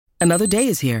Another day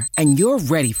is here, and you're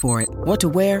ready for it. What to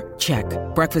wear? Check.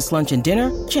 Breakfast, lunch, and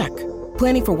dinner? Check.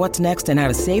 Planning for what's next and how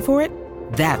to save for it?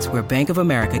 That's where Bank of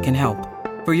America can help.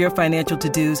 For your financial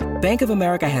to-dos, Bank of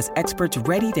America has experts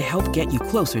ready to help get you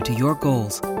closer to your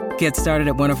goals. Get started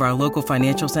at one of our local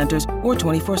financial centers or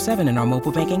 24/7 in our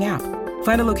mobile banking app.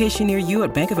 Find a location near you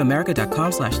at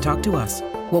bankofamerica.com/talktous.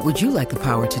 What would you like the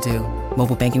power to do?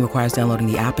 Mobile banking requires downloading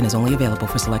the app and is only available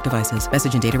for select devices.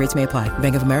 Message and data rates may apply.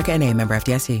 Bank of America N.A., member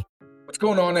FDIC. What's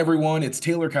going on, everyone? It's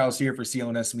Taylor Kyles here for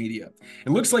CLNS Media. It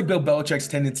looks like Bill Belichick's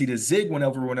tendency to zig when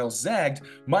everyone else zagged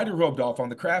might have rubbed off on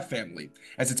the Kraft family,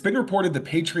 as it's been reported the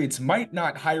Patriots might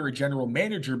not hire a general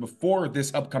manager before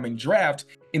this upcoming draft.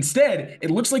 Instead,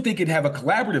 it looks like they could have a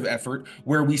collaborative effort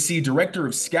where we see Director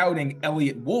of Scouting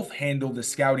Elliott Wolf handle the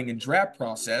scouting and draft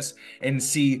process, and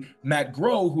see Matt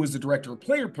Groh, who is the Director of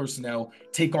Player Personnel,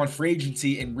 take on free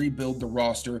agency and rebuild the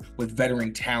roster with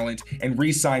veteran talent and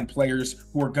re-sign players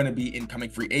who are going to be incoming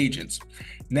free agents.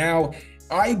 Now,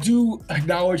 I do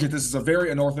acknowledge that this is a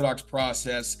very unorthodox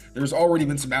process. There's already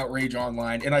been some outrage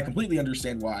online, and I completely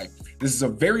understand why. This is a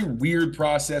very weird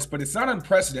process, but it's not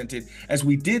unprecedented, as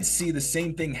we did see the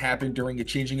same thing happen during a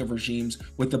changing of regimes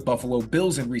with the Buffalo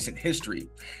Bills in recent history.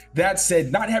 That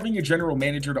said, not having a general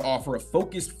manager to offer a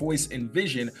focused voice and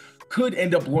vision could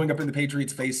end up blowing up in the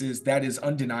Patriots' faces. That is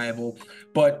undeniable.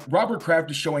 But Robert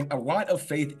Kraft is showing a lot of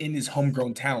faith in his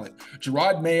homegrown talent.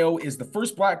 Gerard Mayo is the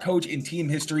first Black coach in team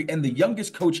history and the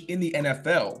youngest coach in the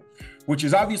NFL, which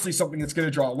is obviously something that's going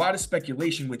to draw a lot of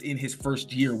speculation within his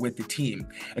first year with the team.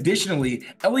 Additionally,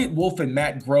 Elliott Wolf and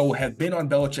Matt Groh have been on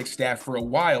Belichick's staff for a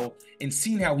while and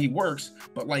seen how he works,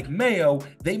 but like Mayo,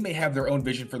 they may have their own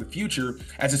vision for the future,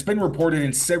 as it's been reported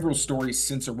in several stories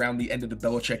since around the end of the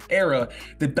Belichick era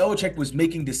that Belichick was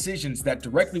making decisions that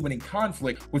directly went in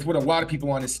conflict with what a lot of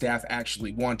people on his staff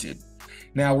actually wanted.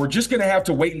 Now, we're just going to have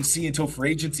to wait and see until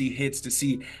free agency hits to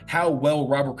see how well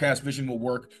Robert Kraft's vision will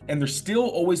work, and there's still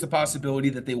always the possibility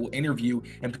that they will interview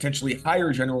and potentially hire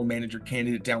a general manager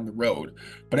candidate down the road.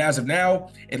 But as of now,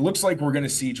 it looks like we're going to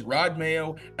see Gerard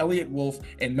Mayo, Elliott Wolf,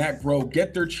 and Matt Groh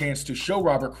get their chance to show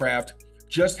Robert Kraft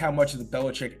just how much of the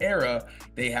Belichick era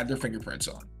they had their fingerprints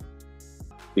on.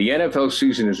 The NFL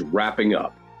season is wrapping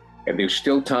up, and there's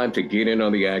still time to get in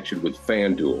on the action with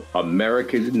FanDuel,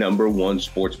 America's #1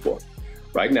 sportsbook.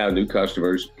 Right now, new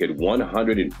customers get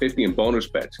 $150 in bonus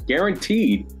bets,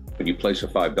 guaranteed when you place a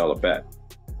 $5 bet.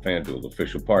 FanDuel,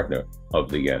 official partner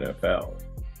of the NFL.